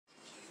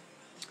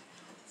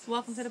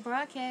Welcome to the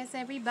broadcast,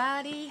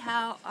 everybody.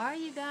 How are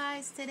you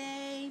guys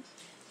today?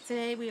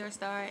 Today we are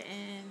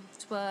starting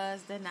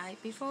Twas the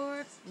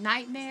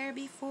Nightmare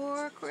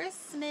Before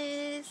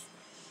Christmas.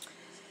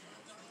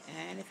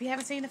 And if you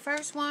haven't seen the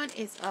first one,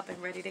 it's up and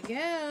ready to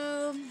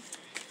go.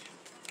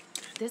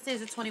 This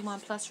is a 21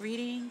 plus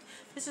reading.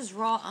 This is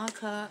raw,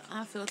 uncut,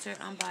 unfiltered,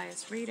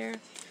 unbiased reader.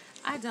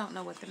 I don't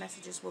know what the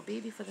messages will be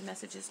before the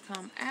messages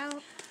come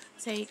out.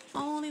 Take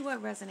only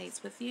what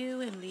resonates with you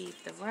and leave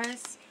the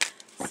rest.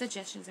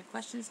 Suggestions and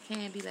questions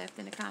can be left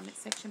in the comment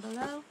section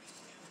below.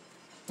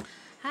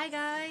 Hi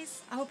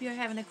guys, I hope you're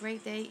having a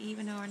great day,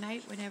 evening or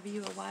night, whenever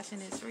you are watching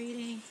this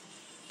reading.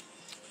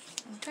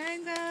 Okay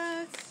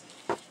guys,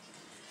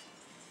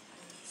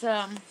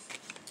 so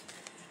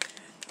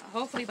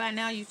hopefully by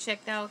now you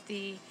checked out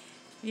the,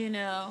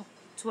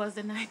 Twas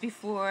the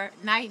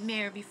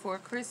Nightmare Before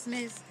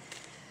Christmas.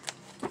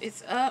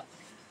 It's up.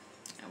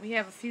 We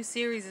have a few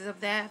series of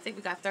that. I think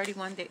we got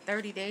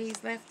 30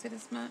 days left to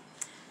this month.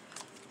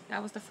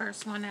 That was the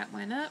first one that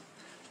went up.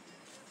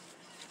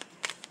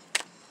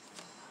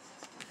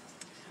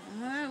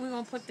 Alright, we're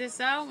going to put this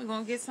out. We're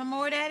going to get some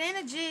more of that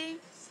energy.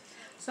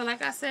 So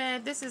like I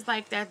said, this is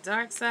like that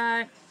dark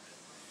side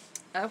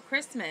of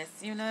Christmas,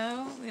 you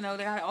know.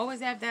 They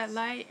always have that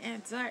light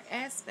and dark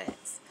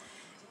aspects.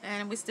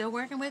 And we're still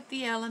working with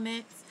the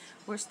elements.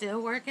 We're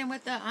still working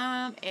with the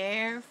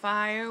air,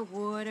 fire,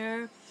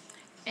 water,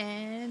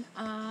 and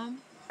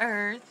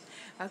earth.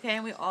 Okay,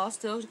 and we all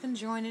still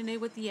conjoining it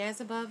with the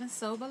as above and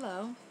so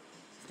below.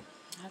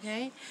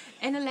 Okay,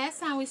 and the last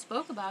time we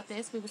spoke about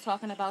this, we was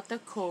talking about the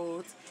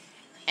codes,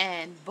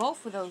 and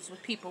both of those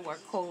people were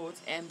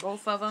codes, and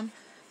both of them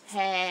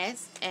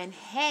has and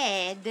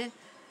had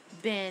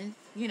been,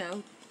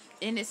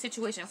 in this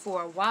situation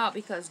for a while,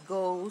 because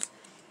goals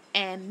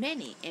and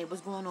many. It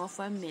was going on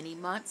for many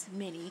months,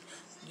 many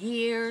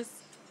years,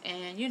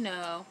 and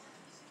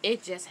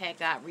it just had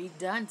got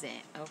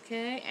redundant,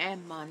 okay,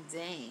 and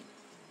mundane.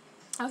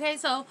 Okay,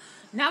 so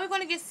now we're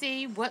going to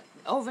see what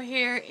over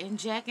here in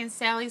Jack and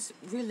Sally's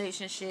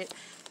relationship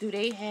do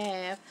they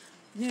have,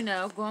 going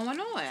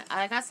on.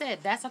 Like I said,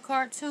 that's a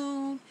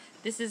cartoon.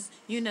 This is,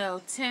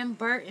 Tim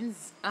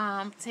Burton's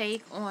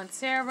take on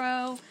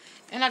tarot.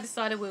 And I just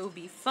thought it would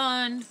be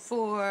fun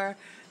for,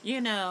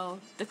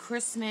 the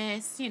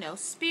Christmas,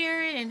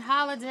 spirit and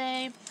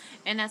holiday.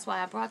 And that's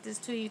why I brought this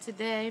to you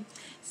today.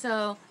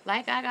 So,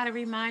 like I got to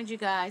remind you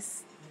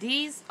guys,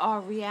 these are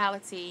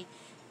reality.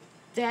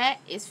 That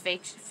is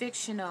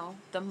fictional,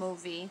 the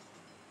movie,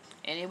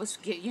 and it was,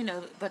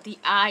 but the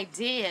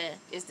idea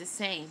is the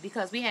same,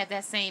 because we had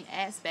that same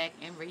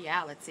aspect in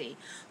reality,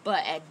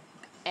 but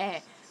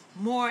at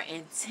more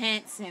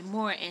intense and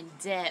more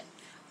in-depth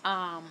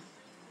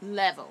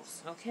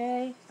levels,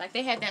 okay? Like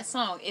they had that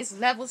song, it's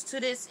levels to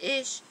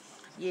this-ish.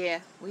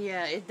 Yeah,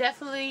 it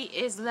definitely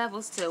is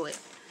levels to it.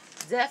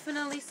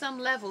 Definitely some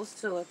levels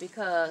to it,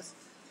 because,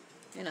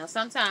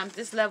 sometimes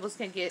this levels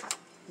can get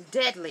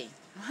deadly.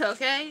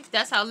 Okay,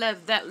 that's how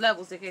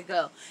levels it could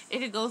go. It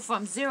could go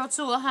from 0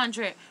 to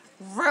 100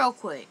 real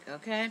quick.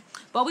 Okay,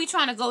 but we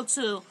trying to go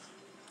to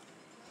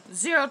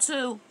 0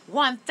 to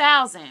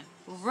 1,000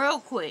 real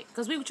quick,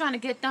 because we were trying to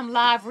get them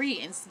live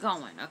readings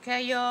going.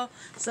 Okay, y'all.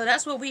 So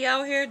that's what we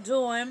out here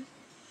doing.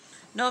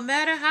 No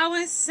matter how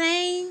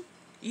insane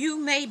you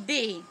may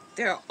be,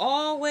 there's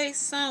always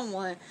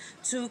someone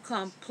to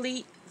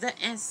complete the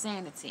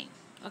insanity.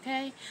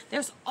 Okay,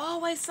 there's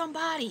always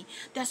somebody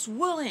that's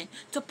willing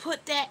to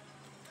put that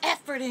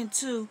effort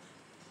into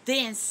the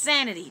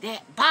insanity,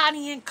 that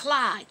Bonnie and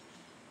Clyde,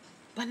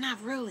 but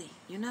not really,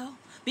 But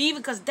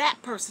even because that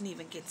person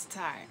even gets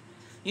tired,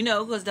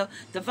 because the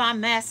divine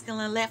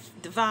masculine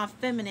left divine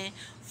feminine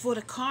for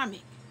the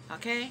karmic,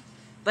 okay?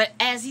 But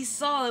as he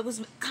saw, it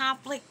was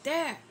conflict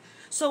there.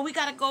 So we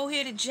got to go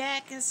here to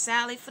Jack and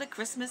Sally for the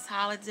Christmas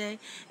holiday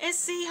and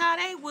see how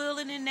they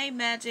willing and they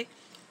magic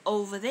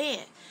over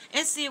there,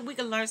 and see if we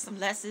can learn some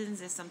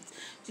lessons and some,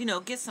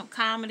 get some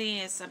comedy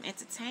and some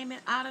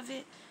entertainment out of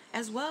it,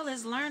 as well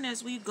as learn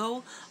as we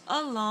go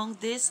along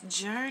this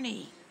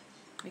journey,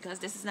 because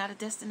this is not a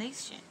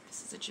destination,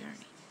 this is a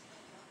journey.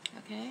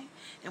 Okay,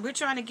 and we're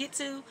trying to get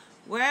to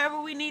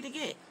wherever we need to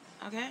get,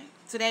 okay,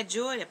 to that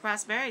joy, that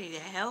prosperity,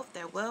 that health,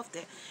 that wealth,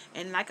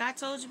 and like I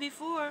told you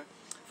before,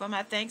 for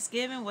my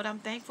Thanksgiving, what I'm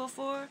thankful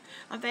for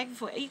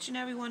each and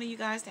every one of you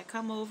guys that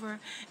come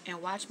over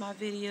and watch my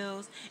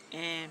videos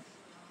and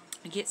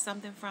get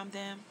something from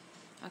them.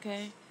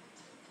 Okay,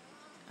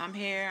 I'm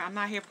here. I'm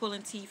not here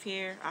pulling teeth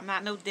here. I'm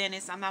not no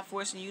dentist. I'm not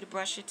forcing you to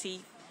brush your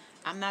teeth.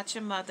 I'm not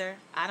your mother.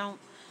 I don't,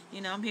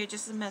 I'm here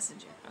just as a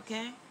messenger.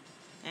 Okay,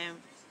 and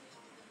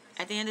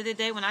at the end of the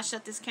day, when I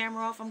shut this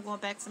camera off, I'm going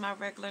back to my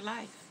regular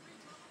life.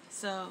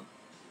 So,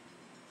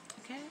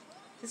 okay,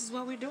 this is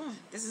what we're doing.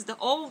 This is the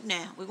old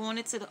now. We're going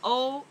into the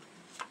old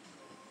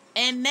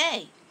and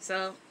May.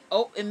 So,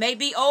 it may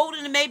be old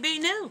and it may be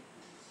new.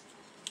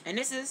 And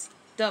this is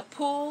the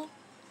pull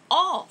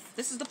off.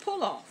 This is the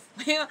pull off.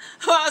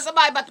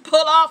 Somebody about to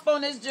pull off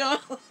on this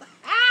joint.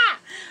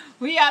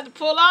 We have to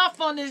pull off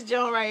on this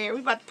joint right here.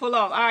 We about to pull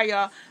off. All right,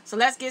 y'all. So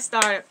let's get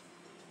started.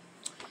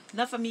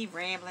 Enough of me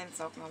rambling,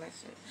 talking all that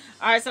shit.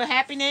 Alright, so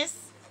happiness.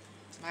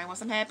 I want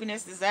some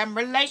happiness. This is them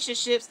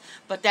relationships,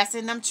 but that's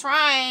in them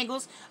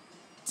triangles.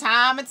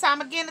 Time and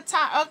time again, the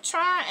time of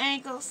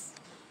triangles.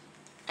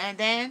 And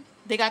then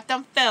they got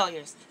them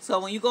failures. So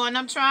when you go in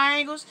them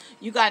triangles,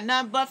 you got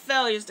nothing but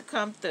failures to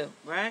come through,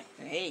 right?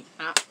 Hey,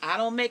 I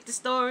don't make the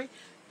story.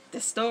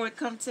 The story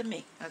come to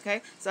me,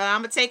 okay? So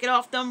I'm going to take it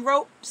off them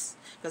ropes.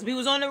 Because we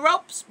was on the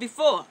ropes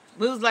before.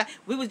 We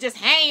was just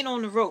hanging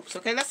on the ropes,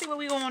 okay? Let's see what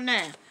we on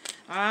now.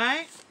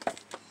 Alright?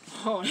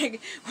 Oh, nigga.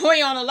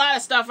 We on a lot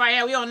of stuff right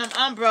here. We on them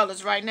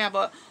umbrellas right now.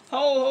 But,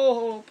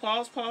 ho.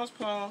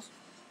 Pause.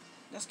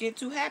 Let's get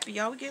too happy,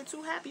 y'all. We getting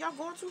too happy. Y'all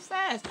going too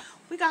fast.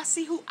 We got to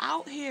see who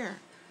out here.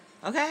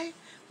 Okay?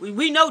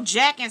 We know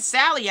Jack and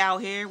Sally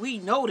out here. We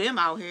know them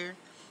out here.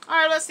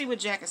 Alright, let's see what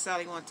Jack and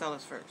Sally going to tell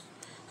us first.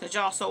 Because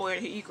y'all so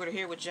eager to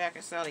hear what Jack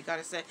and Sally got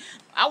to say.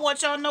 I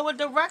want y'all to know what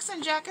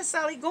direction Jack and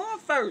Sally going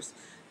first.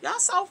 Y'all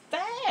so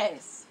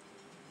fast.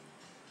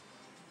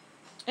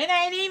 It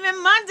ain't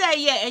even Monday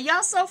yet. And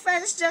y'all so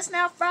fast. It's just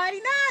now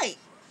Friday night.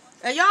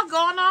 And y'all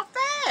going off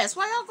fast.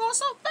 Why y'all going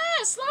so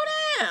fast? Slow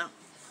down.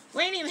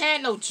 We ain't even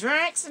had no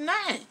drinks or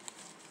nothing.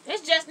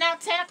 It's just now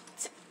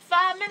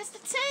 5 minutes to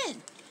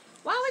 10.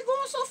 Why are we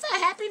going so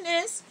fast?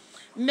 Happiness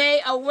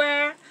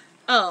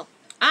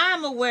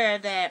I'm aware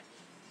that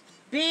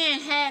being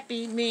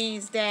happy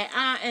means that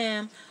I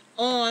am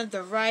on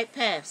the right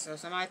path. So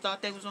somebody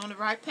thought they was on the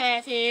right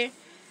path here.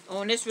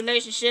 On this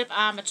relationship,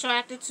 I'm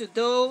attracted to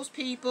those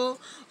people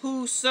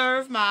who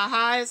serve my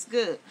highest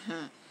good.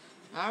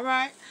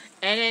 Alright.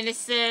 And then it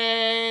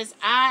says,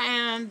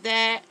 I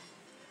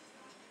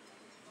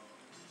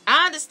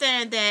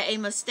understand that a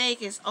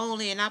mistake is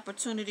only an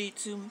opportunity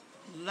to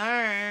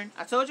learn.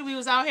 I told you we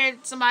was out here.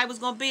 Somebody was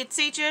going to be a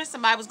teacher.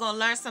 Somebody was going to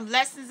learn some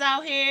lessons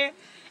out here.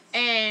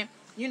 And,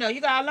 you know, you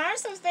got to learn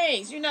some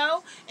things, you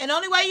know. And the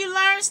only way you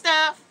learn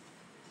stuff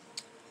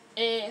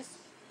is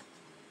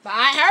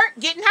by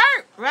getting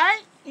hurt,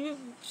 right? You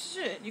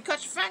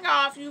cut your finger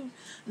off. You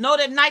know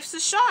that knives are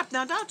sharp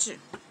now, don't you?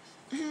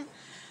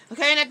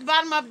 Okay, and at the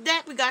bottom of the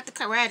deck, we got the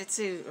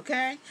gratitude,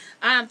 okay?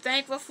 I'm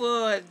thankful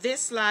for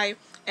this life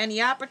and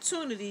the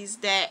opportunities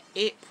that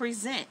it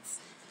presents,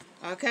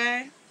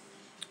 okay?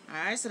 All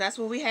right, so that's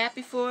what we're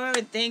happy for,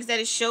 and things that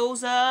it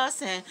shows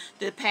us, and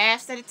the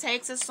paths that it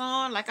takes us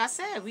on. Like I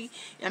said,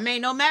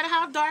 no matter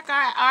how dark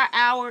our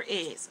hour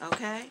is,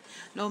 okay?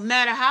 No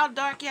matter how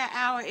dark your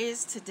hour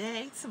is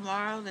today,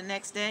 tomorrow, the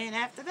next day, and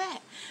after that.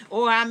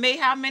 Or I may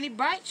have many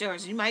bright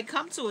yours. You might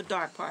come to a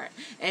dark part,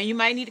 and you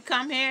might need to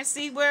come here and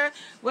see what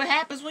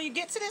happens when you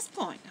get to this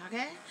point,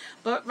 okay?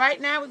 But right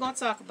now, we're going to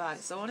talk about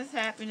it. So on this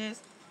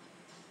happiness,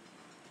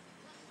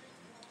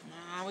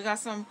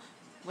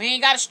 we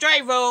ain't got a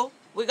straight road.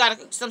 We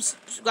got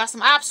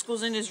some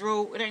obstacles in this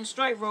road. It ain't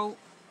straight road.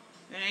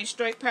 It ain't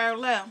straight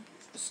parallel.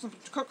 There's some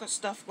crooked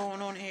stuff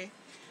going on here.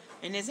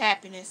 And this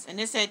happiness. And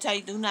this said tell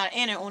you do not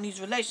enter on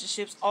these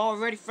relationships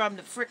already from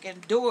the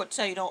freaking door.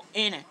 Tell you don't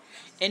enter.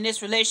 In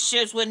this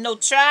relationships with no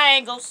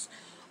triangles.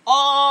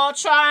 All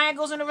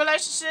triangles in the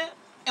relationship.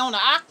 On the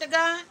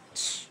octagon.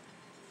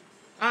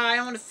 Alright,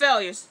 on the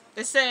failures.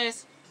 It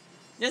says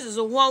this is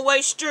a one-way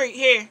street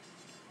here.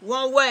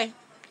 One way.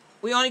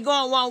 We only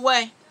going one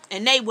way.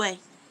 And they way.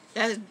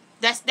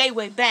 That's their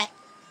way back.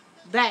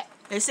 Back.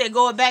 They said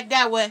going back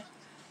that way.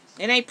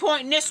 It ain't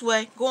pointing this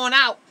way. Going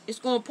out. It's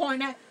going to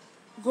point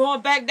going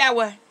back that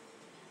way.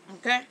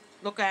 Okay?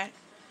 Look at it.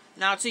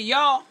 Now to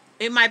y'all,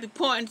 it might be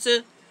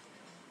pointing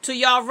to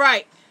y'all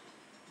right.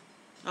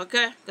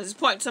 Okay? Because it's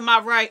pointing to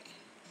my right.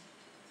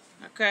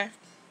 Okay?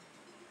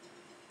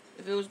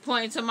 If it was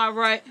pointing to my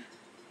right,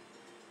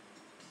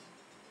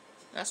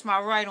 that's my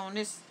right on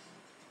this.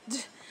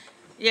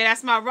 Yeah,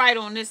 that's my right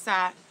on this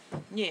side.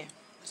 Yeah.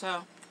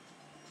 So,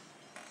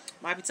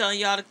 might be telling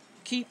y'all to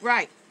keep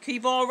right.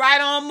 Keep on right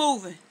on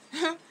moving.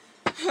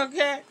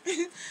 Okay?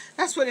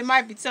 That's what it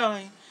might be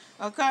telling you.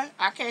 Okay?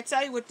 I can't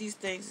tell you what these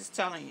things is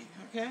telling you.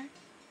 Okay?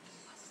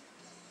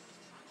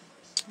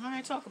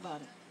 Alright, talk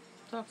about it.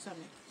 Talk to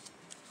me.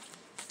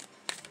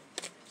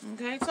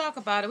 Okay, talk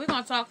about it. We're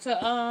going to talk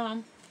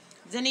to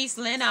Denise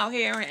Lynn out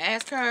here and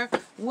ask her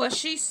what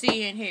she's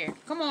seeing here.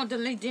 Come on,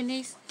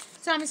 Denise.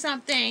 Tell me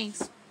some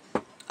things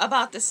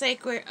about the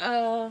sacred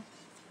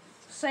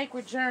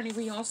journey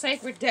we on,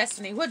 sacred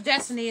destiny. What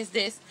destiny is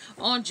this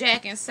on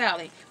Jack and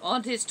Sally?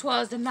 On this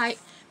 'Twas the night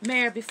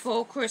married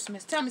before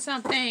Christmas. Tell me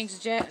some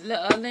things,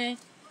 Lynn.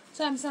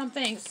 Tell me some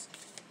things.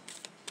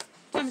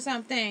 Tell me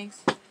some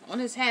things on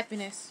this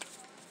happiness.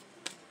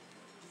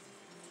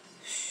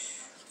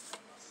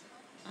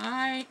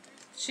 Alright.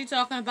 She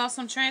talking about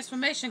some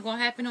transformation going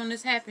to happen on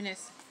this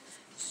happiness.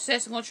 She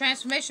says some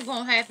transformation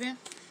going to happen.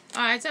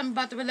 Alright, tell me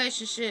about the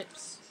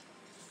relationships.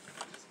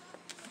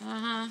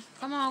 Come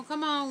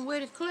on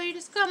with it,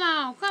 Cletus. Come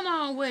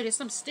on with it.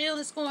 Some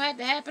stillness going to have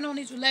to happen on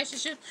these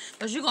relationships.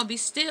 Because you're going to be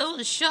still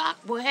and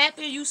shocked what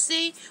happened, you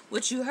see,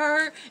 what you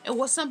heard, and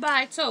what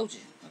somebody told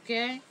you,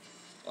 okay?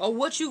 Or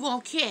what you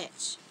going to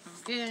catch,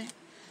 okay?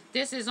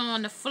 This is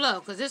on the flow.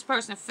 Because this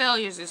person,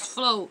 failures is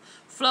flowing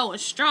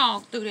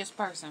strong through this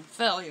person.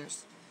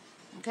 Failures.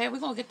 Okay, we're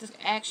going to get this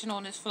action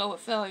on this flow of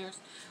failures.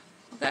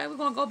 Okay, we're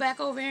going to go back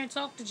over here and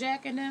talk to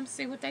Jack and them,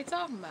 see what they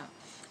talking about.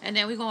 And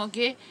then we're going to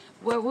get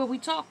where we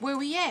talk, where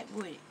we at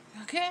with it.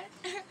 Okay?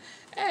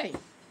 Hey,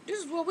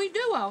 this is what we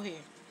do out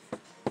here.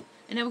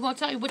 And then we're going to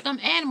tell you what them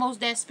animals,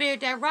 that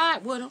spirit that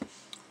ride with them,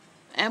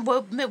 and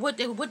what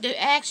the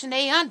action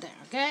they under.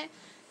 Okay?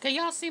 Can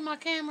y'all see my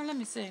camera? Let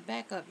me see.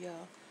 Back up,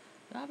 y'all.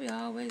 Y'all be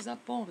always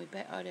up on me.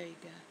 Back. Oh, there you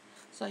go.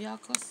 So y'all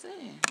can see.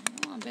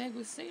 You want to be able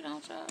to see,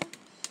 don't y'all?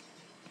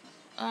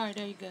 Alright,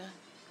 there you go.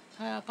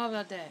 How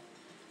about that?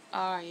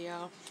 Alright,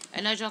 y'all.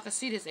 And as y'all can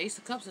see, this Ace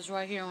of Cups is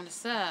right here on the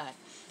side.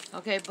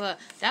 Okay, but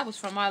that was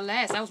from our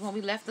last. That was when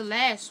we left the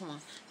last one.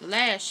 The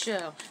last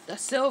show. The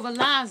Silver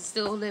Lines is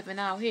still living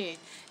out here.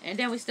 And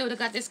then we still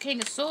got this King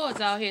of Swords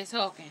out here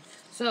talking.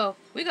 So,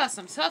 we got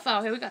some stuff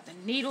out here. We got the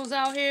Needles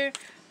out here.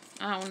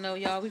 I don't know,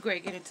 y'all. We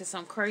great get into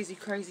some crazy,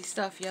 crazy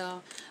stuff,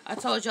 y'all. I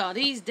told y'all,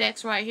 these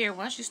decks right here,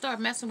 once you start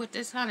messing with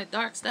this kind of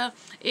dark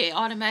stuff, it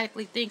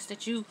automatically thinks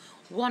that you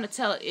want to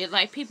tell it.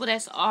 Like people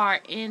that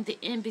are in the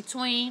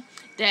in-between,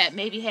 that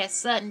maybe had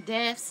sudden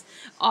deaths,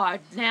 or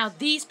now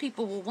these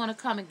people will want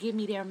to come and give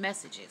me their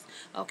messages.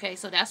 Okay,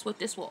 so that's what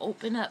this will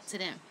open up to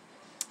them.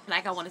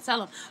 Like I want to tell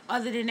them.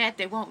 Other than that,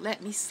 they won't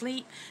let me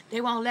sleep.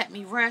 They won't let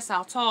me rest.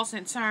 I'll toss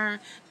and turn.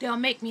 They'll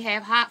make me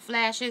have hot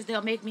flashes.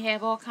 They'll make me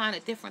have all kind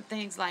of different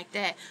things like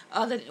that.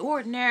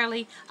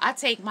 Ordinarily, I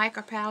take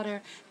mica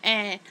powder,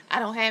 and I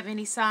don't have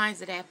any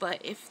signs of that.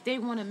 But if they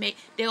want to make,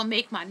 they'll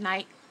make my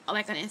night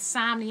like an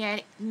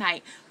insomniac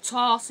night,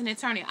 tossing and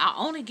turning. I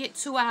only get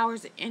 2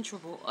 hours of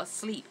interval of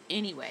sleep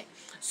anyway.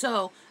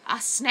 So I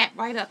snap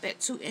right up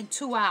in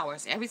 2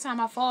 hours. Every time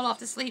I fall off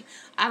to sleep,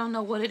 I don't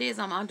know what it is.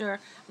 I'm under,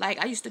 like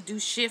I used to do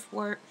shift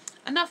work.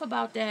 Enough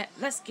about that.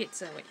 Let's get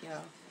to it,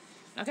 y'all.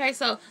 Okay,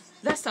 so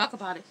let's talk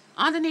about it.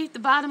 Underneath the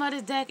bottom of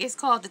this deck is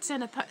called the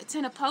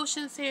Ten of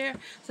Potions here.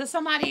 So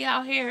somebody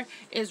out here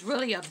is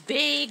really a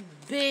big,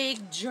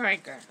 big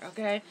drinker,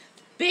 okay?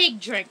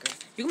 Big drinker.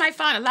 You might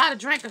find a lot of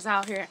drinkers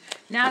out here.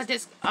 Now that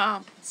this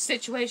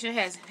situation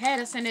has had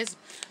us in this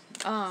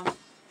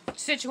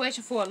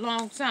situation for a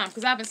long time.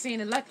 Because I've been seeing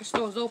the liquor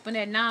stores open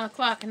at 9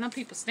 o'clock and them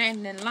people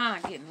standing in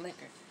line getting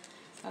liquor.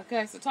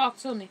 Okay, so talk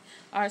to me.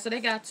 Alright, so they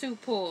got 2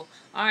 pulled.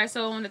 Alright,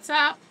 so on the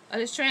top of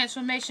this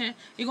transformation,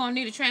 you're going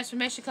to need a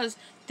transformation because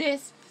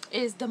this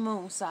is the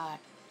moon side.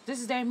 This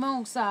is their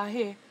moon side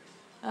here.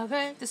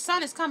 Okay, the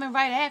sun is coming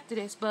right after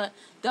this, but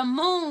the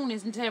moon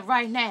is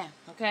right now.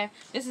 Okay,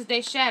 this is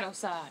their shadow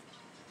side.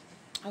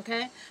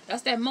 Okay,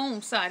 that's their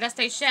moon side. That's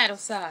their shadow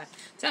side.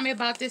 Tell me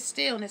about this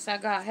stillness I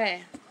got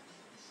here.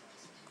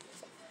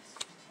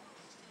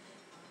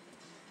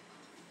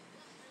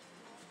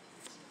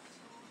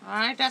 All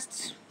right,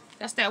 that's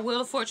that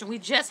Wheel of Fortune. We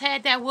just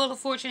had that Wheel of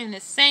Fortune in the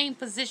same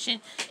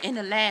position in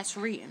the last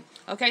reading.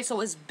 Okay,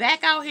 so it's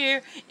back out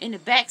here in the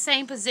back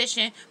same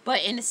position,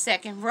 but in the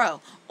second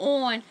row.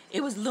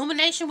 It was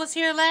Illumination was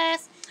here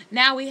last.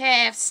 Now we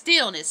have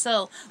Stillness.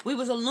 So we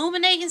was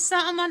illuminating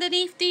something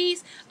underneath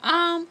these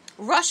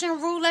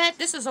Russian roulette.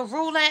 This is a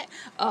roulette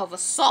of a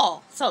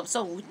saw.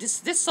 So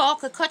this saw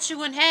could cut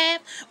you in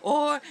half,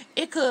 or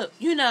it could,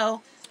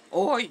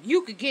 or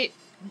you could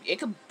it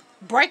could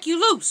break you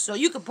loose. So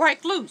you could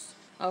break loose.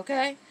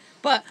 Okay?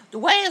 But the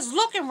way it's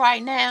looking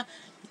right now,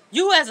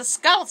 you as a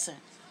skeleton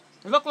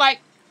look like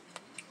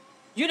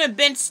you done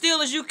been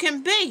still as you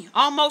can be,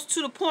 almost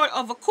to the point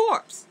of a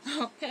corpse.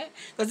 Okay?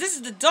 Because this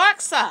is the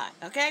dark side.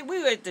 Okay?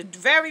 We were at the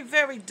very,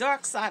 very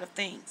dark side of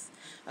things.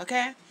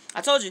 Okay?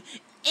 I told you,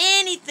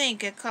 anything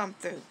could come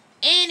through.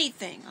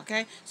 Anything.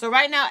 Okay? So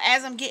right now,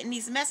 as I'm getting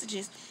these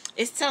messages,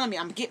 it's telling me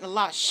I'm getting a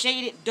lot of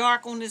shaded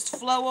dark on this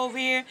flow over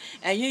here.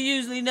 And you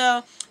usually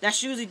know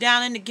that's usually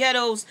down in the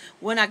ghettos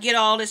when I get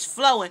all this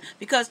flowing.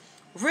 Because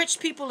rich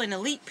people and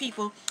elite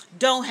people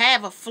don't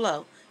have a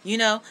flow.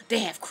 They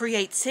have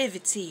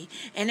creativity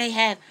and they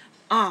have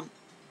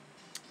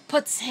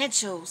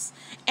potentials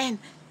and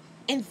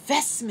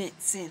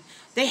investments and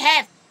they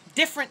have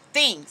different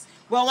things.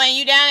 Well, when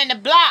you down in the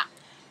block,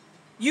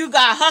 you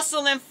got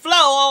hustle and flow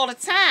all the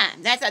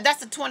time.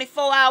 That's a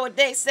 24-hour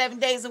day, 7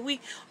 days a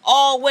week,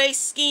 always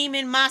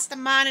scheming,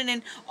 masterminding,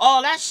 and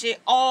all that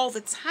shit all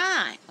the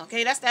time.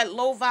 Okay, that's that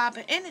low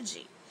vibe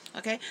energy.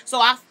 Okay,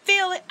 so I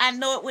feel it, I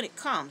know it when it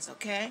comes.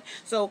 Okay,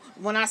 so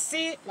when I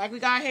see it, like we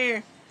got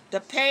here, the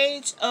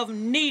Page of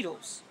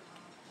Needles.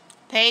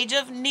 Page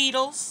of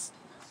Needles.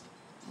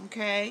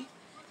 Okay.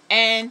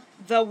 And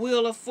the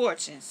Wheel of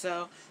Fortune.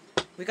 So,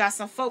 we got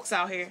some folks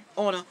out here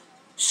on a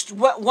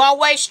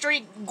one-way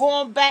street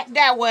going back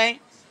that way.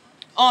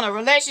 On a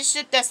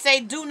relationship that say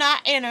do not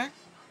enter.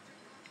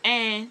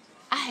 And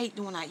I hate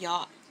doing that,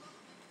 y'all.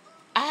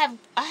 I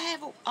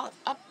have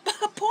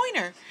a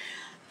pointer.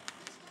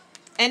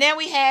 And then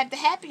we have the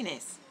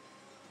happiness.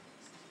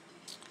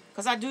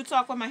 Because I do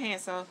talk with my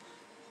hands, so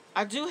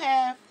I do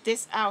have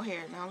this out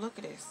here. Now look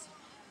at this.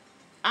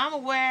 I'm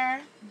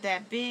aware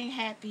that being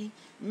happy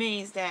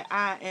means that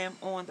I am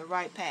on the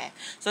right path.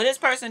 So this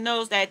person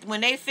knows that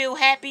when they feel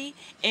happy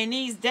in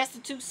these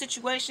destitute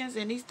situations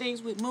and these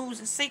things with moons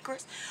and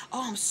secrets,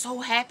 oh, I'm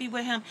so happy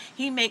with him.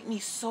 He make me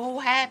so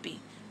happy.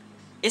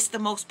 it's the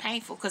most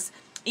painful because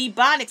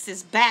Ebonics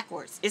is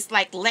backwards. It's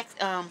like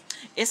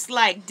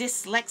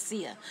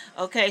dyslexia.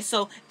 Okay,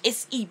 so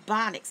it's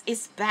Ebonics.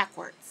 It's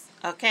backwards.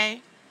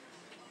 Okay,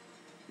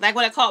 like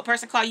when a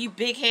person call you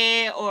big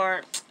head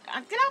or get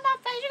out my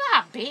face, you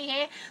got a big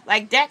head,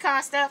 like that kind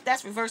of stuff.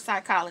 That's reverse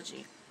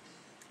psychology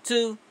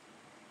to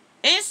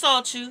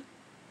insult you,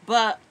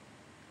 but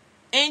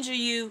injure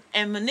you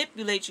and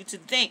manipulate you to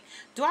think,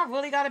 do I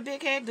really got a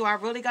big head? Do I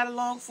really got a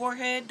long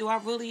forehead? Do I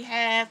really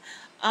have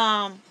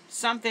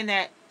something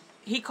that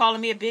he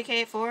calling me a big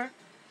head for?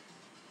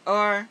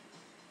 Or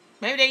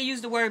maybe they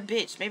use the word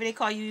bitch. Maybe they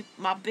call you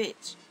my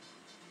bitch.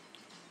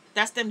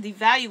 That's them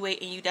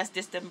devaluating you. That's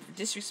just them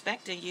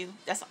disrespecting you.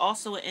 That's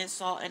also an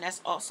insult, and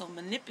that's also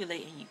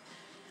manipulating you.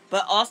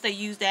 But also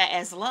use that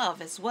as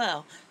love as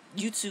well.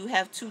 You two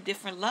have two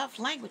different love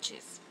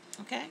languages.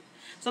 Okay?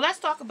 So let's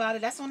talk about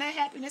it. That's on that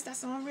happiness.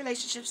 That's on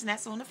relationships. And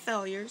that's on the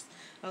failures.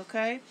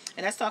 Okay?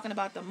 And that's talking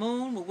about the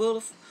moon, the wheel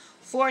of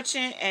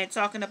fortune, and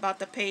talking about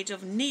the page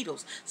of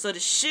needles. So the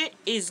shit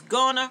is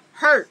gonna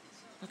hurt.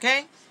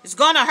 Okay? It's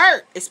gonna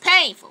hurt. It's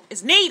painful.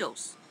 It's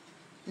needles.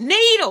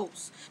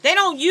 Needles. They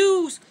don't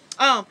use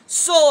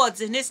swords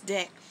in this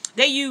deck.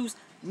 They use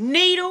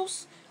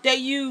needles. They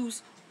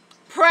use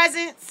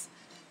presents.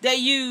 They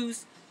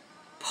use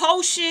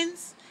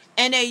potions.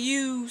 And they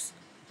use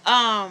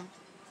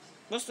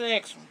what's the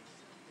next one?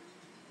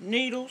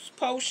 Needles,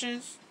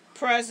 potions,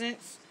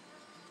 presents,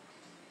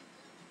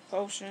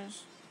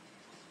 potions.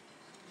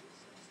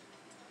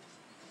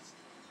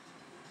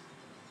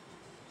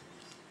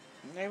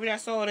 Maybe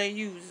that's all they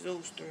use is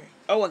those three.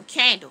 Oh, and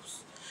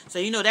candles. So,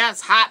 you know,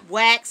 that's hot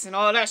wax and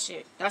all that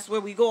shit. That's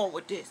where we going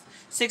with this.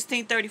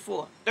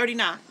 1634.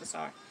 39.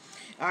 Sorry.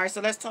 All right,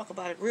 so let's talk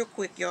about it real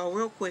quick, y'all.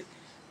 Real quick.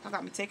 I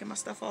got me taking my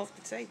stuff off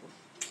the table.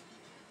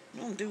 We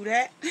don't do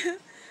that.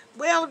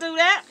 We don't do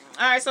that.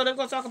 Alright, so they're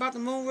going to talk about the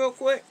moon real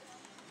quick.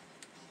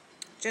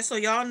 Just so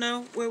y'all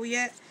know where we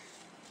at.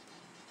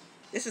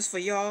 This is for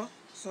y'all.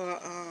 So,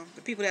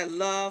 the people that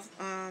love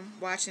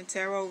watching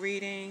tarot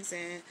readings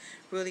and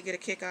really get a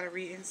kick out of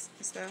readings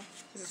and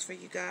stuff. This is for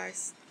you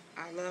guys.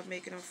 I love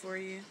making them for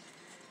you.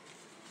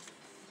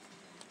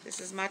 This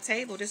is my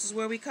table. This is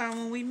where we come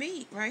when we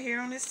meet. Right here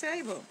on this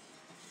table.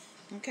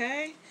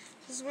 Okay?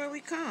 This is where we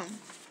come.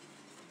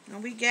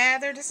 When we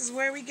gather, this is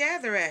where we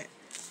gather at.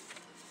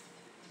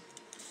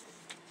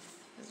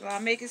 That's why I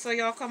make it so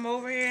y'all come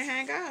over here and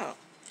hang out.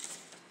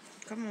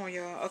 Come on,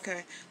 y'all.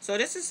 Okay. So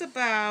this is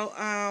about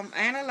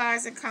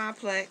analyzing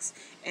complex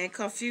and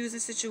confusing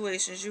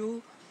situations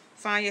you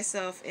find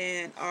yourself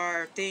in.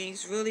 Are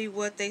things really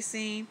what they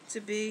seem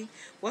to be?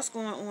 What's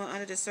going on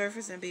under the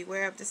surface? And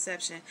beware of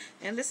deception.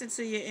 And listen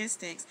to your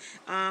instincts.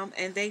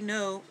 And they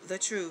know the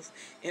truth.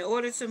 In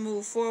order to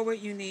move forward,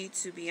 you need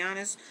to be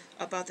honest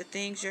about the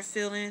things you're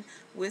feeling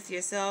with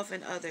yourself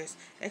and others.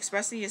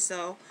 Expressing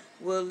yourself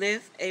will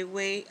lift a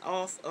weight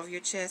off of your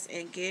chest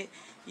and get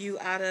you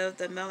out of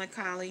the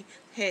melancholy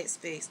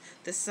headspace.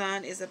 The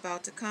sun is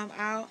about to come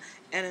out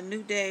and a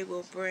new day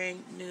will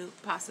bring new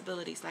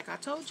possibilities. Like I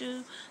told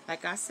you,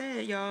 like I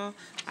said, y'all,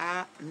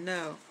 I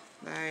know.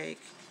 Like,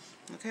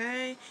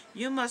 okay,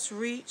 you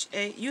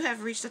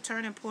have reached a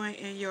turning point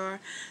in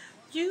your,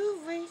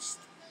 you've reached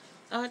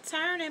a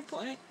turning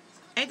point.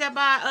 Ain't that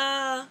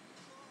by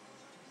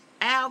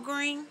Al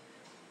Green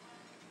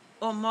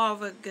or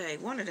Marvin Gaye?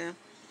 One of them.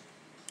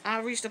 I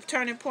reached a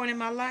turning point in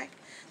my life.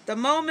 The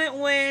moment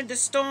when the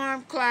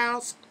storm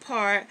clouds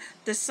part,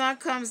 the sun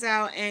comes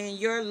out and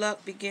your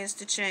luck begins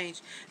to change.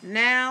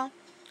 Now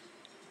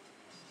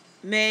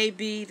may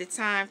be the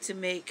time to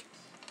make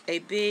a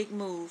big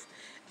move.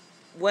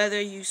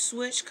 Whether you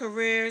switch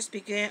careers,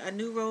 begin a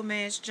new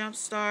romance,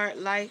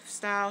 jumpstart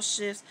lifestyle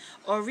shifts,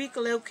 or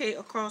relocate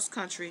across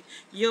country,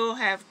 you'll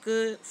have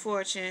good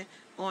fortune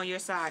on your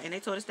side. And they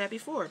told us that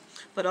before.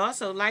 But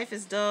also, life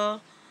is dull.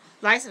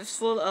 Life is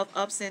full of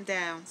ups and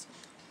downs,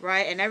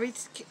 right? And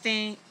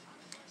everything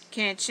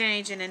can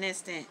change in an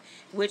instant,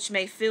 which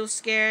may feel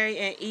scary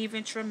and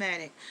even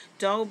traumatic.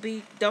 Don't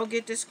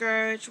get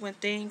discouraged when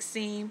things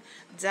seem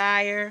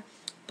dire,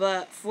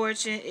 but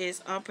fortune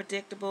is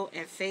unpredictable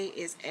and fate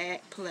is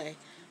at play.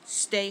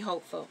 Stay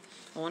hopeful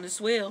on this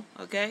wheel,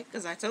 okay?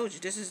 Because I told you,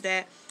 this is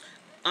that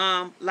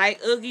like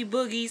Oogie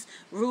Boogie's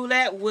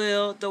roulette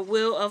wheel. The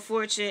wheel of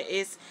fortune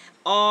is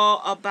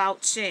all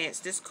about chance.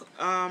 This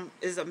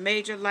is a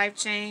major life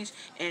change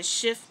and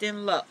shift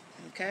in luck.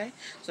 Okay,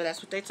 so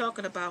that's what they're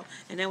talking about.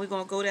 And then we're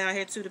going to go down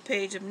here to the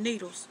page of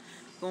needles.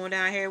 Going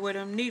down here where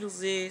them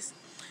needles is.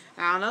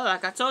 I don't know,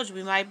 like I told you,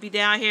 we might be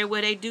down here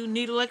where they do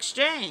needle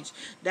exchange.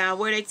 Down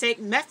where they take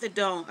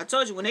methadone. I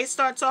told you, when they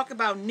start talking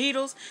about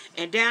needles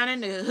and down in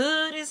the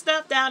hood and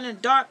stuff, down in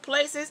dark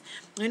places,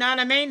 you know what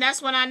I mean?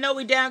 That's when I know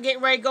we getting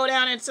ready to go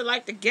down into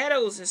like the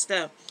ghettos and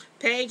stuff.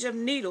 Page of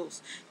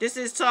needles. This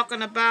is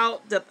talking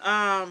about the,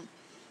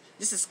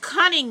 this is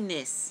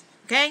cunningness.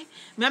 Okay?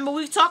 Remember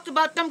we talked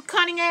about them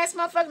cunning ass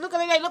motherfuckers? Look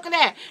at that. Look at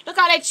that. Look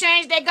how they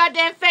changed their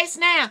goddamn face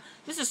now.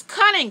 This is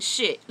cunning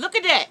shit. Look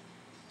at that.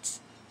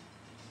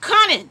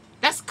 Cunning.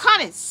 That's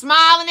cunning.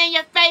 Smiling in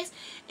your face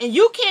And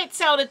you can't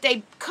tell that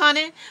they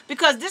cunning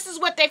because this is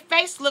what their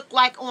face look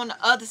like on the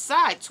other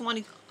side,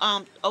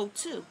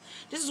 2002.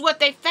 This is what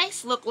their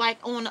face look like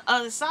on the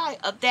other side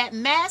of that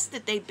mask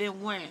that they've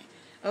been wearing.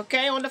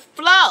 Okay, on the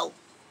flow.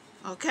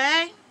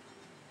 Okay?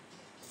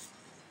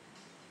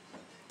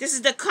 This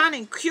is the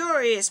cunning,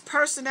 curious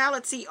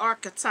personality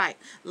archetype.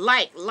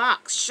 Like,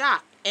 lock,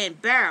 shock,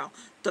 and barrel.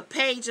 The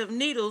page of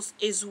needles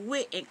is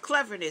wit and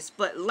cleverness,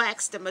 but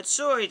lacks the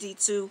maturity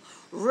to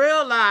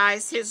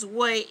realize his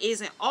way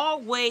isn't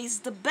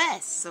always the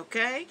best,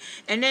 okay?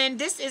 And then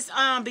this is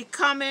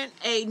becoming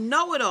a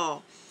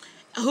know-it-all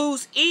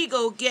whose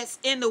ego gets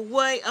in the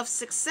way of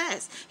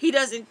success. He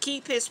doesn't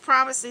keep his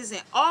promises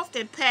and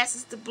often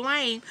passes the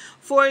blame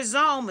for his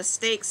own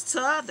mistakes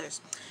to others.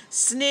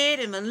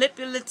 Snid and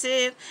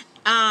manipulative.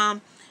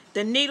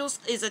 The needles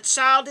is a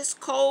childish,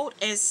 cold,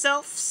 and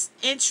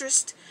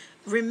self-interest.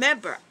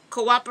 Remember,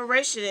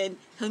 cooperation and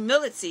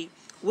humility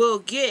will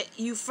get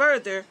you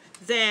further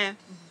than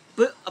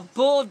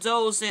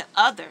bulldozing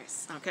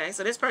others. Okay,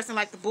 so this person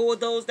like to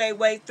bulldoze their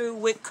way through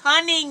with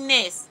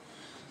cunningness.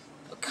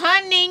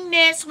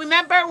 Cunningness.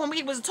 Remember when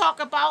we was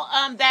talking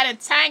about that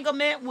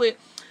entanglement with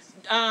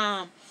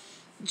Jada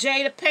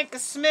Pinkett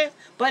Smith?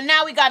 But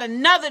now we got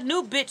another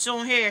new bitch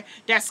on here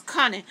that's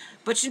cunning.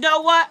 But you know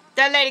what?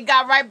 That lady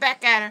got right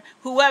back at her,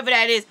 whoever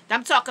that is.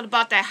 I'm talking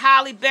about that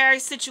Halle Berry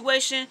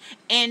situation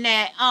and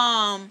that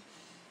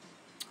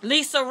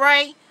Lisa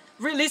Ray.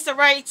 Lisa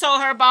Ray told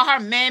her about her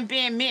man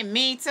being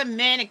mean to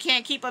men and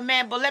can't keep a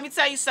man. But let me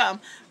tell you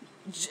something.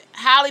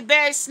 Halle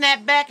Berry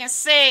snapped back and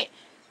said,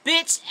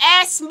 bitch,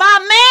 ask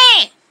my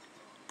man.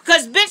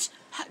 Because, bitch,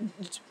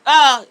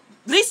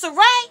 Lisa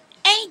Ray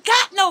ain't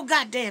got no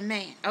goddamn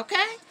man,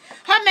 okay?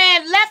 Her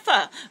man left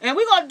her. And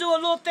we're going to do a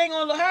little thing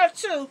on her,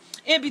 too.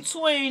 In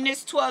between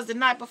this Twas the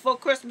night before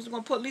Christmas, we're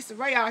going to put Lisa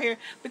Ray out here.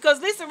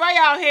 Because Lisa Ray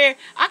out here,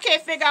 I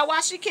can't figure out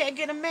why she can't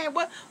get a man.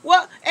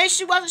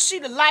 Wasn't she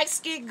the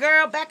light-skinned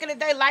girl? Back in the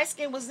day,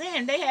 light-skin was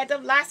in. They had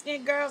them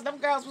light-skinned girls. Them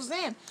girls was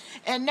in.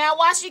 And now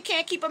why she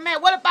can't keep a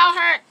man? What about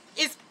her?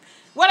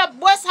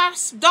 What's her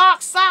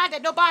dark side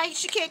that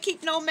she can't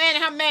keep no man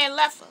and her man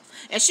left her?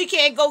 And she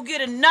can't go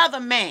get another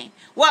man.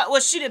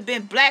 What she'd have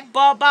been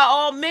blackballed by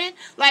all men?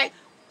 Like,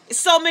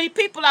 so many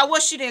people, like,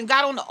 what she done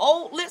got on the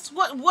old list?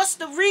 What's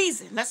the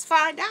reason? Let's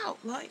find out.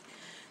 Like,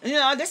 you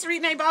know, that's the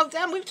reason ain't about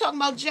them. We talking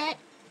about Jack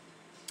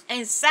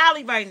and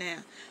Sally right now.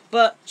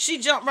 But she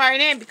jumped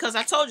right in because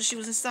I told you she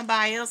was in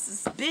somebody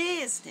else's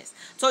business.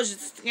 Told you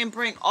she can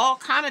bring all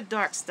kind of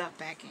dark stuff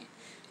back in.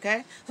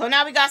 Okay, so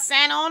now we got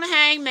Santa on the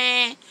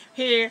hangman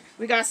here.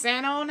 We got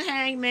Santa on the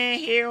hangman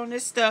here on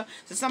this stuff.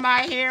 So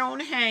somebody here on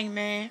the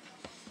hangman.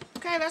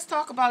 Okay, let's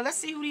talk about it. Let's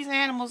see who these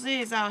animals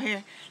is out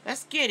here.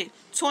 Let's get it.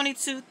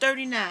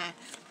 2239.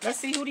 Let's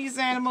see who these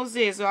animals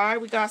is. All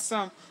right, we got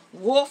some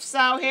wolves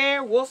out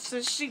here. Wolves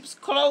in sheep's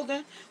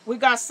clothing. We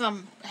got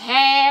some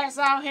hares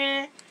out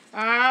here.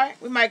 All right,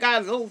 we might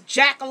got a little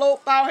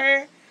jackalope out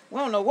here. We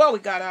don't know what we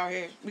got out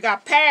here. We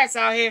got parrots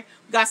out here.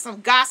 We got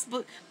some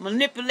gospel,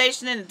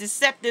 manipulation, and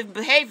deceptive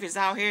behaviors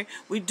out here.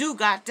 We do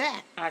got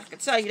that. I can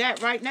tell you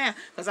that right now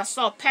because I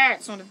saw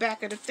parrots on the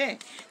back of the thing.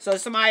 So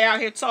somebody out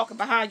here talking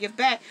behind your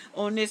back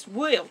on this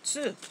wheel,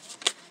 too.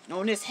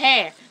 On this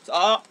hair.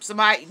 So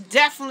somebody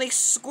definitely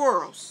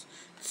squirrels.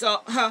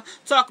 So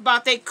talk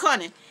about they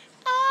cunning.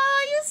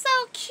 Oh, you so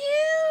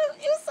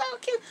cute. You so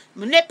cute.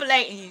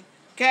 Manipulating you,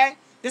 okay?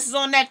 This is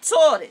on that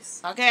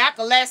tortoise. Okay, I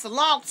could last a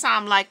long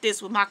time like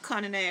this with my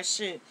cunning ass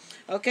shit.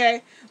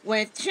 Okay,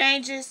 when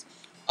changes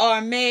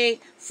are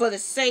made for the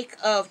sake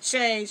of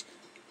change,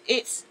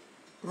 it's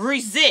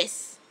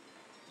resist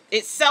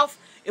itself.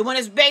 And when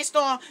it's based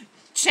on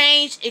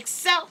change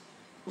itself,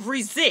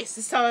 resist.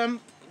 It's telling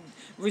them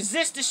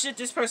resist the shit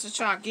this person's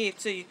trying to give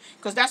to you,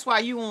 because that's why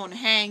you on the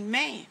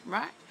hangman,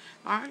 right?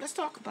 All right, let's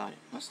talk about it.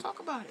 Let's talk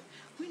about it.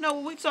 We know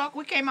when we talk.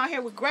 We came out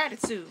here with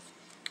gratitude.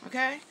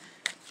 Okay.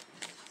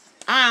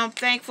 I am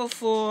thankful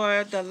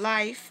for the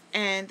life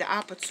and the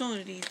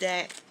opportunity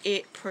that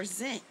it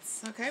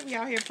presents. Okay, we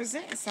out here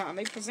presenting something.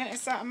 They presenting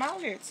something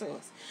out here to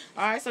us.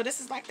 Alright, so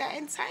this is like that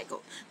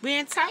entangled. We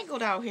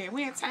entangled out here.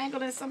 We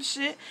entangled in some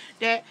shit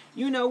that,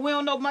 you know, we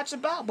don't know much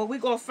about. But we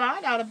going to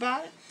find out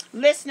about it.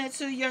 Listening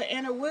to your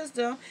inner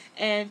wisdom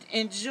and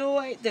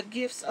enjoy the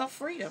gifts of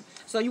freedom.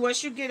 So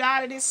once you get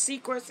out of this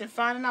secrets and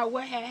finding out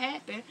what had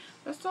happened,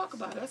 let's talk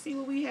about it. Let's see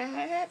what we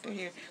had happen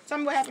here. Tell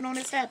me what happened on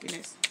this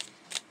happiness.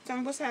 Tell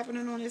me what's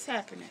happening on this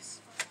happiness.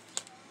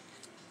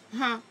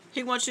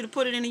 He wants you to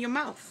put it in your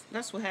mouth.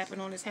 That's what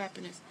happened on this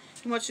happiness.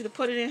 He wants you to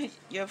put it in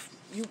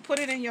you put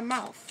it in your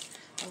mouth.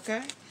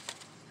 Okay?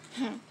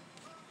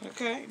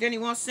 Okay? Then he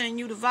wants to send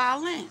you the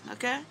violin.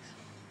 Okay?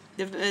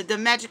 The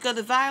magic of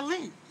the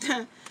violin.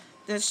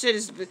 That shit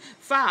is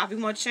 5. He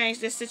want to change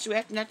this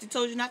situation after he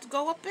told you not to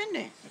go up in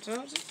there. I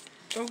told you.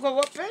 Don't go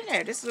up in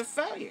there. This is a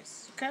failure.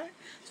 Okay?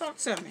 Talk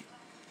to me.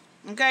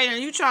 Okay?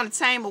 And you trying to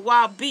tame a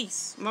wild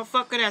beast.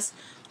 Motherfucker that's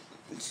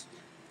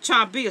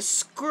trying to be a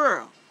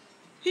squirrel.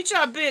 He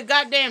trying to be a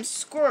goddamn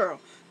squirrel.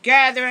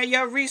 Gathering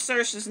your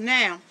resources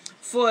now.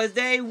 for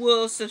they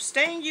will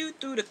sustain you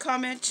through the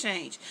coming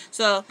change.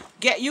 So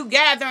get you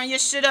gathering your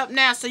shit up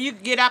now so you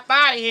can get up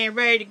out of here and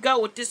ready to go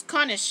with this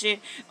cunning shit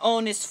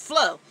on this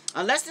flow.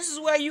 Unless this is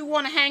where you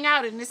want to hang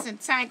out in this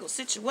entangled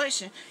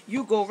situation,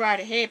 you go right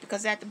ahead,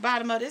 because at the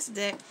bottom of this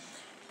deck,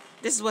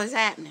 this is what's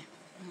happening.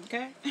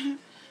 Okay?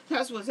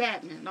 That's what's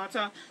happening. Now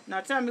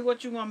tell me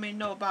what you want me to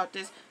know about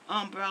this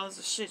umbrellas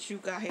of shit you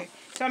got here.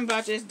 Tell me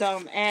about this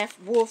dumb ass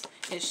wolf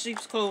in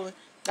sheep's clothing.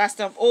 Got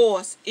some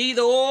oars.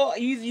 Either or,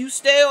 you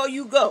stay or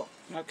you go.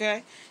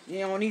 Okay? You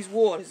know, on these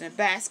waters and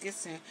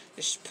baskets and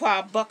the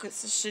pile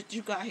buckets of shit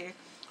you got here.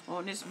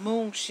 On this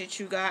moon shit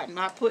you got and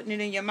not putting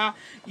it in your mouth.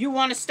 You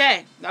want to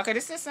stay. Okay,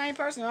 this is the same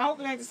person. I hope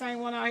it ain't the same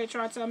one out here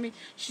trying to tell me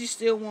she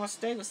still wants to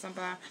stay with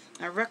somebody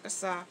and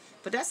reconcile.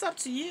 But that's up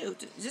to you.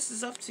 This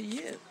is up to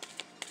you.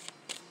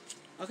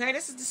 Okay,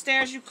 this is the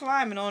stairs you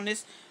climbing on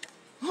this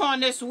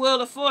wheel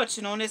of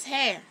fortune, on this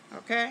hair.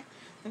 Okay?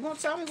 They're going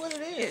to tell me what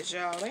it is,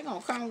 y'all. They're going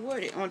to come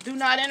with it. Do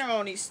not enter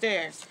on these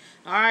stairs.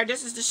 Alright,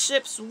 this is the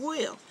ship's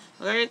wheel.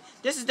 Okay?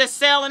 This is the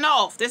sailing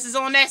off. This is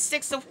on that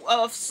 6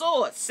 of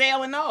swords,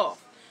 sailing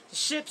off. The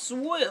ship's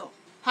wheel.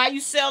 How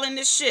you sailing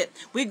this ship?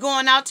 We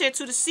going out there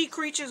to the sea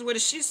creatures where the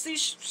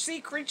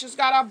sea creatures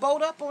got our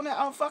boat up on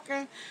that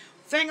fucking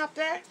thing up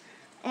there?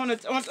 On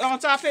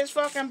top of his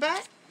fucking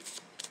back?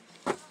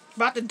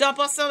 About to dump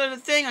us under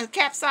the thing and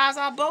capsize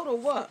our boat or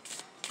what?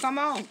 Come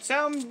on,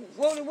 tell me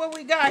what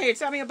we got here.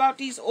 Tell me about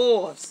these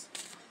oars.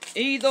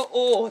 Either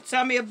or.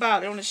 Tell me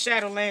about it on the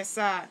Shadowland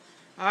side.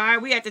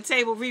 Alright, we at the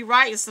table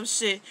rewriting some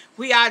shit.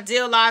 We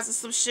idealizing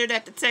some shit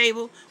at the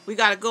table. We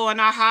gotta go in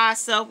our high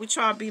self. We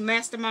trying to be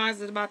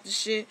masterminds about the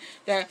shit.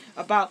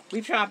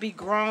 We trying to be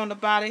grown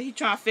about it. He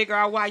trying to figure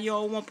out why you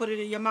don't want to put it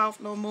in your mouth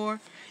no more.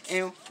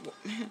 And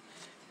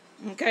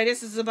okay,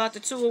 this is about the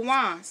 2 of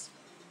Wands.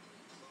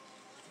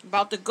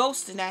 About the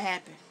ghosting that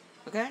happened.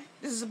 Okay?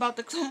 This is about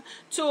the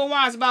 2 of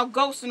Wands, about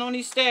ghosting on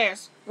these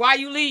stairs. Why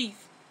you leave?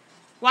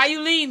 Why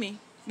you leave me?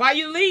 Why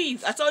you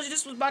leave? I told you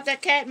this was about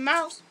that cat and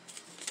mouse.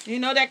 You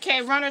know that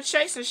cat runner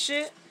chaser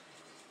shit?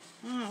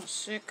 Oh,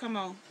 shit, come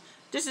on.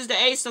 This is the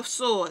Ace of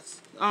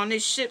Swords on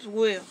this ship's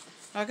wheel.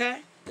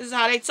 Okay? This is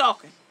how they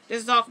talking.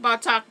 This is talk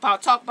about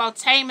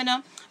taming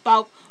them,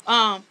 about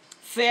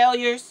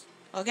failures.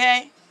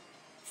 Okay?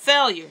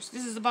 Failures.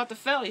 This is about the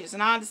failures.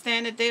 And I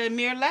understand that they're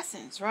mere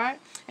lessons, right?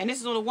 And this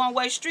is on a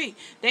one-way street.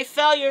 They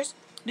failures.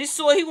 This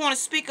is what he want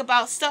to speak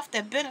about, stuff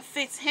that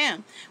benefits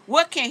him.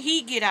 What can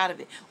he get out of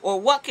it? Or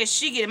what can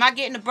she get? Am I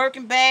getting a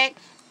Birkin bag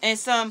and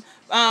some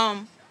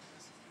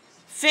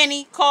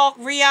Finny called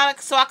Rihanna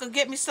so I could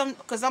get me some,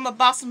 because I'm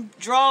about some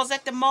drawers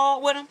at the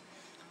mall with him?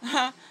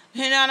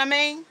 You know what I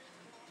mean?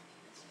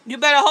 You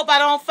better hope I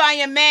don't find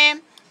your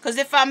man, because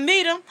if I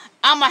meet him,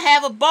 I'm going to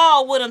have a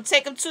ball with him,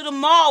 take him to the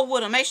mall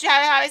with him. Make sure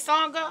how that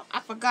song go? I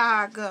forgot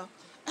how it go.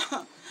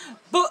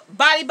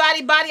 Body,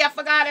 body, body, I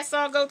forgot how that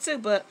song go too,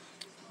 but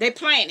they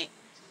playing it.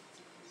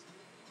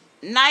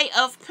 Knight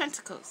of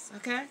Pentacles,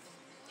 okay?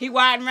 He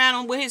riding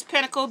around with his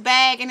pentacle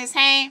bag in his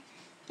hand,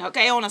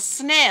 okay, on a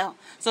snail.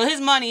 So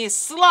his money is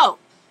slow,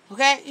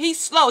 okay? He's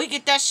slow. He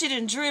get that shit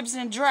in dribs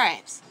and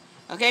drabs,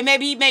 okay?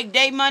 Maybe he make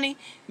day money.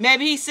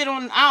 Maybe he sit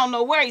on, I don't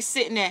know where he's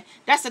sitting at.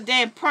 That's a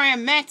damn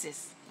praying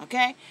mantis,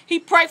 okay? He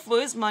pray for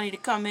his money to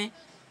come in.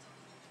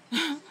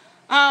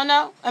 I don't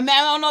know. I mean,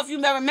 I don't know if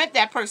you've ever met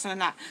that person or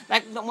not.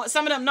 Like,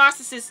 some of them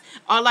narcissists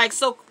are like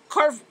so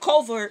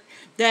covert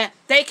that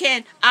they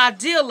can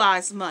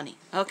idealize money,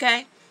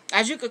 okay?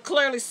 As you could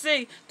clearly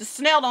see, the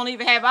snail don't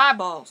even have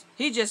eyeballs.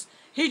 He just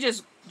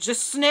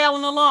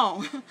snailing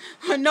along.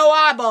 No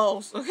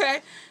eyeballs,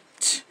 okay?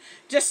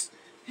 Just,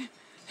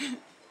 they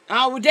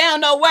don't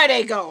know where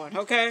they going,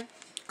 okay?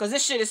 Because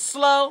this shit is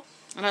slow.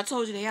 And I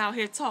told you they out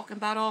here talking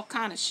about all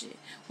kind of shit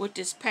with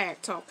this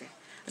pack talking.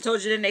 I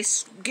told you then they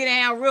get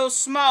down real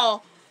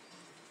small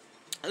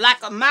like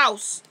a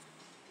mouse,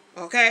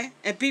 okay?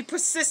 And be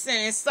persistent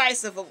and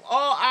incisive of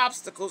all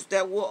obstacles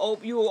that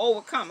you will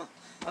overcome them,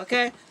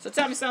 okay? So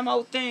tell me some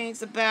old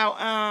things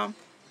about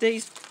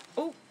these.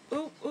 Oop,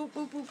 oop, oop,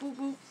 oop, oop, oop,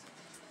 oop.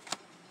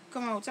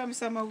 Come on, tell me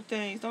some old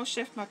things. Don't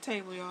shift my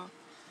table, y'all.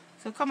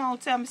 So come on,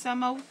 tell me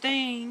some old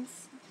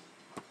things.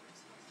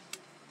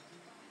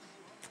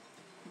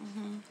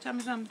 Tell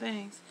me some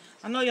things.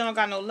 I know y'all don't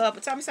got no love,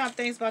 but tell me some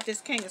things about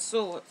this King of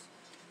Swords.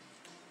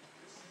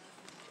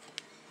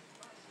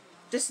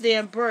 This is the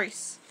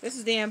embrace. This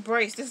is the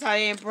embrace. This is how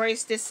they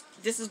embrace this.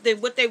 This is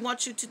what they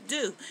want you to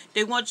do.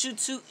 They want you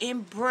to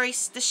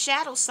embrace the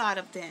shadow side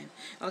of them.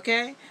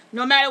 Okay?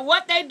 No matter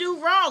what they do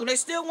wrong, they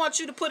still want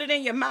you to put it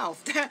in your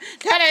mouth.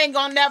 That ain't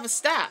gonna never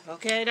stop.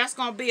 Okay? That's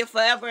gonna be a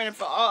forever and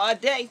for a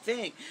day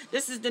thing.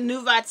 This is the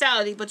new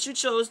vitality, but you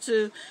chose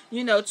to,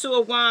 you know, 2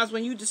 of Wands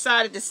when you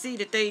decided to see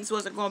that things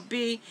wasn't gonna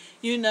be,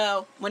 you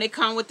know, when they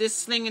come with this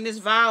slinging this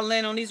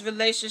violin on these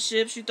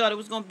relationships, you thought it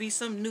was gonna be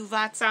some new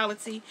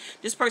vitality.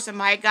 This person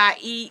might got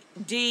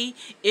ED,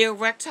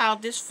 erectile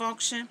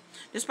dysfunction.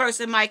 This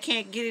person might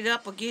can't get it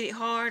up or get it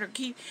hard or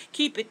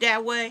keep it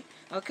that way,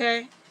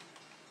 okay?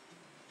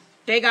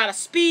 They got a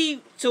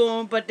speed to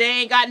them, but they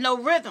ain't got no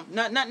rhythm,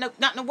 nothing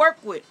to work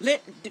with.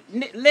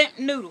 Limp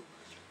noodle,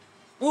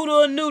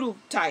 oodle noodle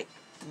type.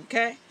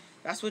 Okay?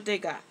 That's what they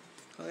got.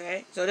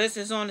 Okay? So this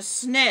is on the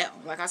snail.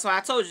 Like that's why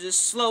I told you,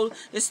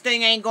 this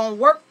thing ain't gonna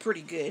work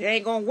pretty good. It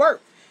ain't gonna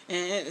work.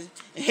 And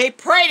he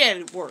pray that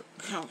it work.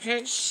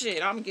 Okay,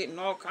 shit, I'm getting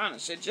all kind of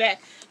shit.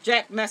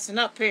 Jack messing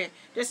up here.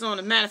 This is on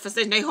the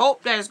manifestation. They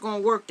hope that it's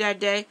gonna work that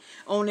day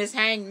on this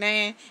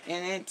hangman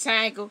and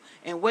entangle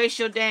and waste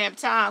your damn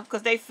time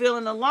because they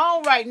feeling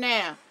alone right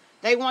now.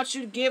 They want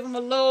you to give them a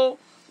little,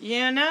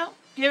 you know,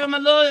 give them a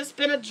little. It's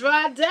been a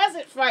dry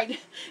desert right now.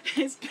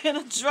 It's been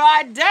a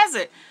dry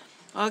desert.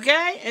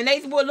 Okay, and they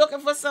were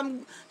looking for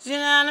some, you know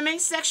what I mean,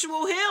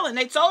 sexual healing.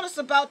 They told us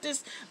about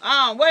this.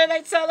 What did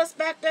they tell us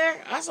back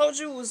there? I told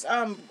you it was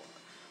I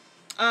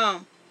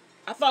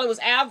thought it was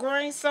Al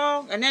Green's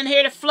song, and then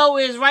here the flow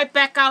is right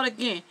back out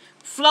again.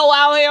 Flow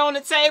out here on the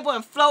table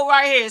and flow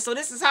right here. So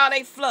this is how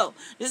they flow.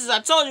 This is,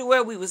 I told you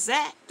where we was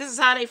at. This is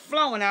how they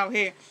flowing out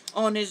here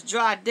on this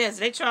dry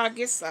desert. They try to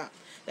get some.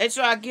 They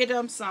try to get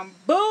them some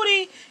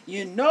booty.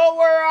 You know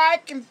where I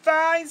can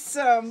find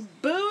some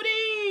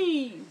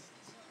booty?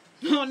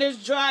 On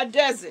this dry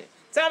desert.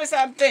 Tell me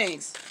some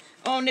things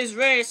on this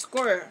red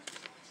square.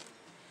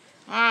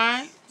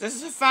 Alright.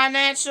 This is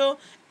financial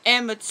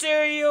and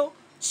material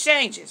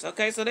changes.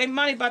 Okay, so they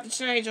money about to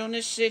change on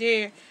this shit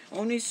here.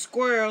 On these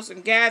squirrels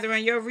and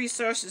gathering your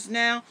resources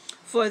now.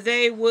 For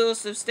they will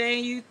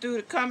sustain you through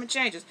the coming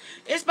changes.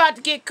 It's about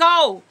to get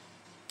cold.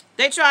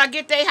 They try to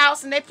get their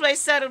house and their place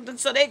settled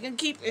so they can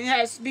keep it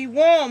has to be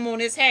warm on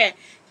this hat.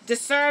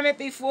 Discernment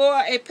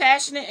before a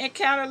passionate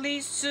encounter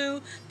leads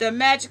to the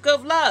magic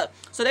of love.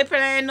 So they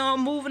plan on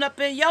moving up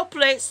in your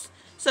place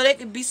so they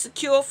can be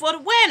secure for the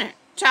winter.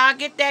 Try to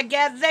get that,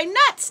 gather their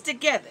nuts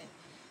together.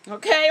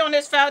 Okay, on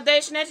this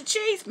foundation and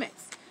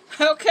achievements.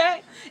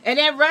 Okay, and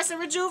then rest and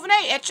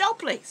rejuvenate at your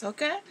place.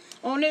 Okay,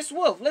 on this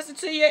wolf. Listen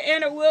to your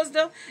inner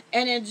wisdom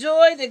and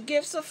enjoy the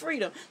gifts of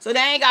freedom. So they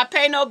ain't got to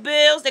pay no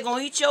bills. They're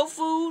going to eat your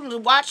food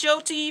and watch your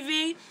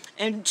TV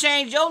and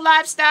change your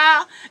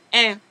lifestyle.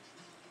 And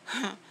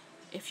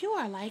if you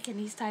are liking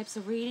these types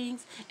of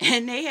readings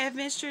and they have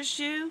interest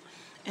you,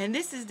 and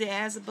this is the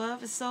As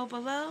Above is So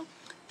Below,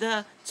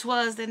 the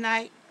Twas the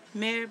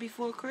Nightmare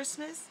Before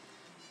Christmas,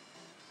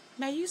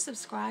 may you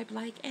subscribe,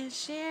 like, and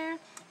share,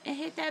 and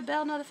hit that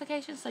bell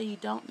notification so you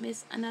don't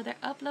miss another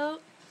upload,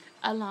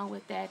 along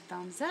with that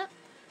thumbs up.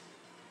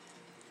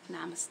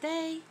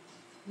 Namaste.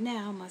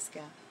 Now must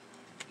go.